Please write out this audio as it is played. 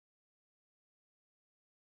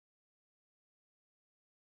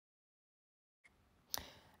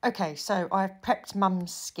Okay, so I've prepped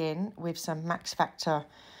Mum's skin with some Max Factor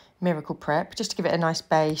Miracle Prep, just to give it a nice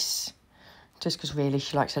base, just because really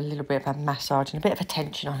she likes a little bit of a massage and a bit of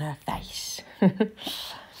attention on her face.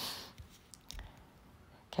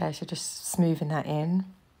 Okay, so just smoothing that in.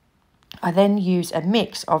 I then use a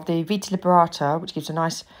mix of the Vita Liberata, which gives a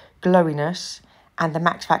nice glowiness, and the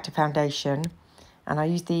Max Factor foundation. And I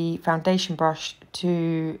use the foundation brush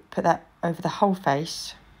to put that over the whole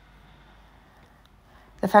face.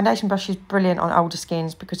 The foundation brush is brilliant on older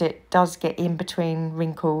skins because it does get in between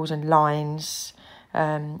wrinkles and lines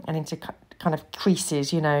and into kind of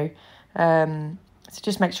creases, you know. So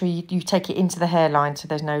just make sure you take it into the hairline so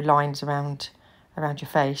there's no lines around your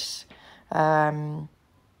face. Always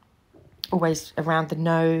around the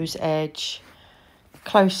nose edge,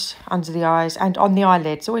 close under the eyes and on the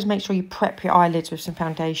eyelids. Always make sure you prep your eyelids with some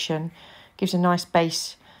foundation. Gives a nice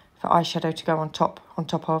base for eyeshadow to go on top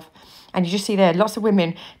of. And you just see there, lots of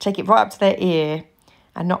women take it right up to their ear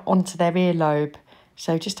and not onto their earlobe.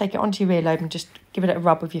 So just take it onto your earlobe and just give it a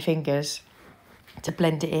rub with your fingers to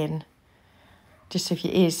blend it in. Just so if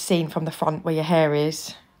your ear's seen from the front where your hair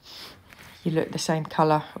is, you look the same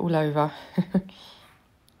colour all over.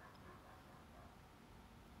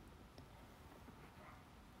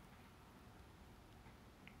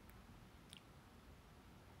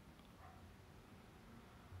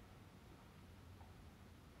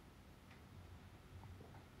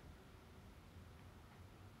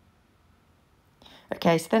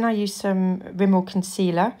 Okay, so then I use some Rimmel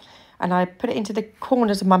concealer and I put it into the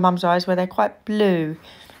corners of my mum's eyes where they're quite blue.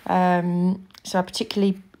 So I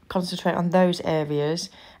particularly concentrate on those areas,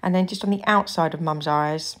 and then just on the outside of mum's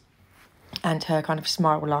eyes and her kind of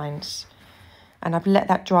smile lines. And I've let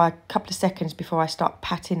that dry a couple of seconds before I start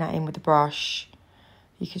patting that in with the brush.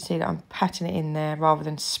 You can see that I'm patting it in there rather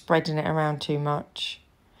than spreading it around too much.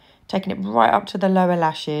 Taking it right up to the lower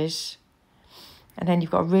lashes. And then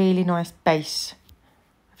you've got a really nice base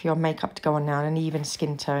for your makeup to go on now, and an even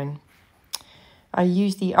skin tone. I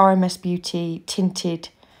use the RMS Beauty tinted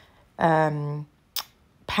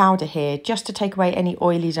powder here just to take away any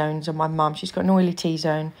oily zones on my mum. She's got an oily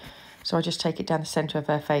T-zone, so I just take it down the centre of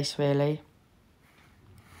her face really.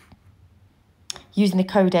 Using the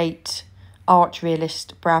Code 8 Arch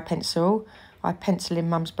Realist brow pencil, I pencil in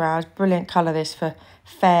mum's brows. Brilliant colour this for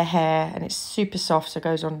fair hair, and it's super soft, so it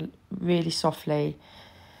goes on really softly.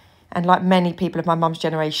 And like many people of my mum's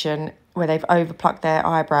generation, where they've overplucked their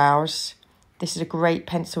eyebrows, this is a great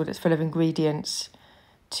pencil that's full of ingredients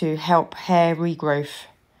to help hair regrowth.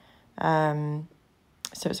 So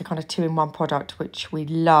it's a kind of 2-in-1 product, which we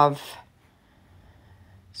love.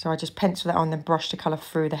 So I just pencil that on, then brush the colour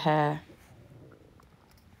through the hair.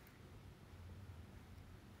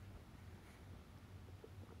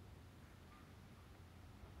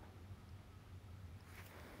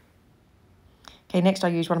 Okay, next I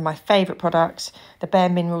use one of my favourite products, the Bare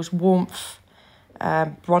Minerals Warmth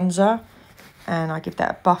bronzer. And I give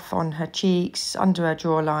that a buff on her cheeks, under her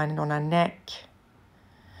jawline and on her neck.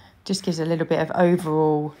 Just gives a little bit of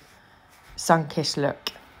overall sun-kissed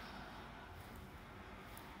look.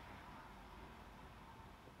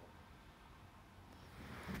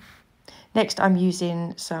 Next I'm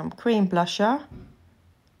using some cream blusher.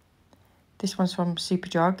 This one's from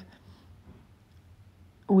Superdrug.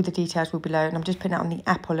 All the details will be below, and I'm just putting it on the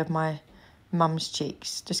apple of my mum's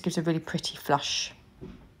cheeks. Just gives a really pretty flush.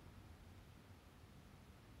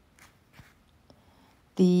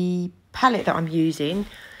 The palette that I'm using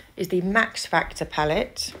is the Max Factor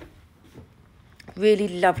palette. Really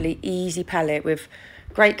lovely, easy palette with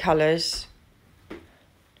great colours.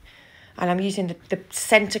 And I'm using the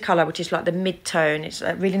centre colour, which is like the mid-tone. It's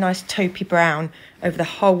a really nice taupey brown over the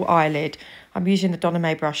whole eyelid. I'm using the Donna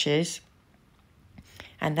May brushes.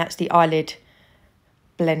 And that's the eyelid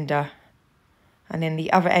blender. And then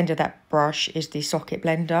the other end of that brush is the socket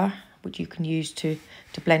blender, which you can use to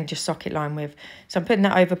blend your socket line with. So I'm putting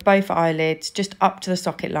that over both eyelids, just up to the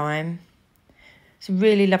socket line. It's a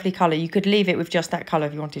really lovely colour. You could leave it with just that colour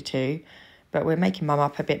if you wanted to, but we're making mum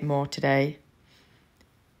up a bit more today.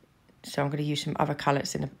 So I'm going to use some other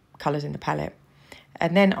colours in the palette.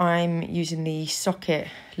 And then I'm using the socket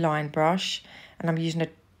line brush, and I'm using a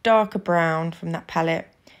darker brown from that palette,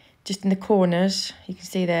 just in the corners, you can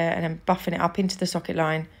see there, and then buffing it up into the socket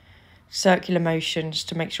line. Circular motions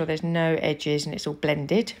to make sure there's no edges and it's all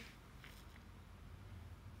blended.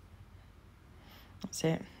 That's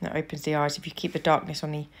it. That opens the eyes if you keep the darkness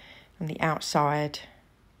on the outside.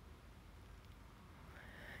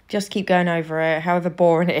 Just keep going over it, however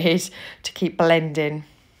boring it is, to keep blending.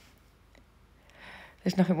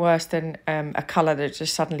 There's nothing worse than a colour that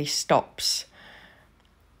just suddenly stops.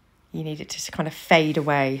 you need it to kind of fade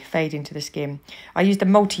away, fade into the skin. I use the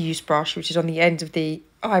multi-use brush, which is on the end of the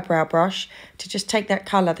eyebrow brush, to just take that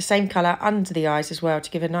colour, the same colour, under the eyes as well, to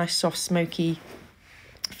give a nice soft smoky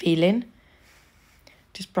feeling.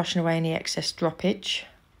 Just brushing away any excess droppage.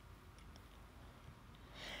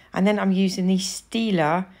 And then I'm using the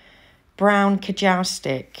Stila brown Kajal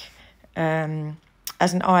stick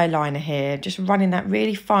as an eyeliner here. Just running that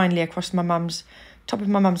really finely across my mum's, top of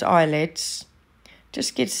my mum's eyelids.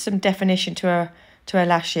 Just gives some definition to her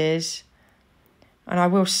lashes. And I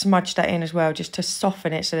will smudge that in as well, just to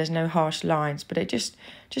soften it so there's no harsh lines. But it just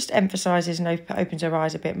emphasises and opens her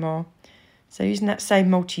eyes a bit more. So using that same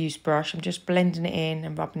multi-use brush, I'm just blending it in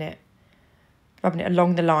and rubbing it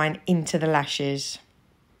along the line into the lashes.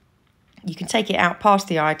 You can take it out past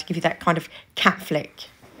the eye to give you that kind of cat flick.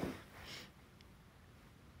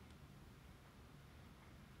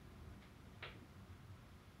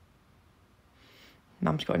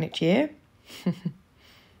 Mum's got an itchy ear.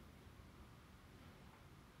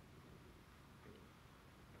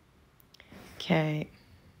 Okay.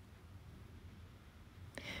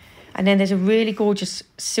 And then there's a really gorgeous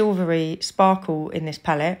silvery sparkle in this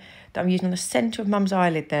palette that I'm using on the centre of Mum's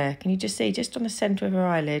eyelid there. Can you just see? Just on the centre of her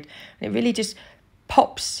eyelid. And it really just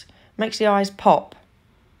pops, makes the eyes pop.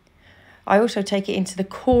 I also take it into the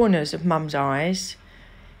corners of Mum's eyes,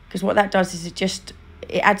 because what that does is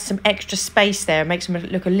it adds some extra space there, makes them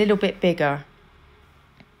look a little bit bigger.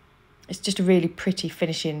 It's just a really pretty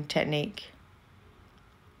finishing technique.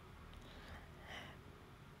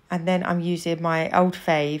 And then I'm using my old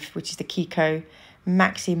fave, which is the Kiko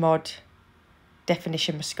Maxi Mod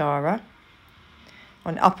Definition Mascara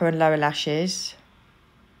on upper and lower lashes.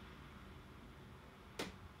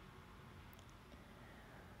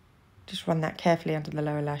 Just run that carefully under the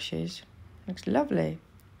lower lashes. Looks lovely.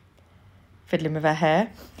 Fiddling with her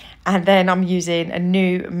hair. And then I'm using a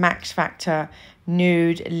new Max Factor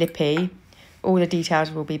Nude Lippy. All the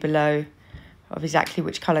details will be below of exactly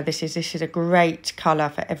which colour this is. This is a great colour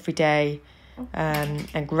for every day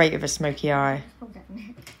and great with a smoky eye.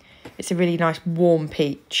 It's a really nice warm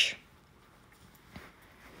peach.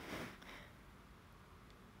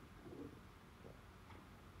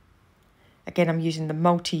 Again, I'm using the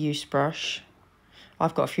multi-use brush.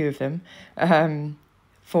 I've got a few of them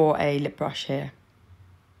for a lip brush here.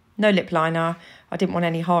 No lip liner. I didn't want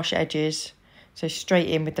any harsh edges, so straight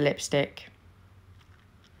in with the lipstick.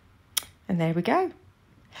 And there we go.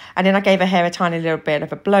 And then I gave her hair a tiny little bit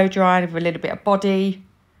of a blow dry with a little bit of body.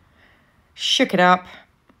 Shook it up.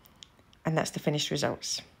 And that's the finished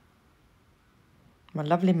results. My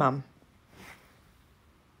lovely mum.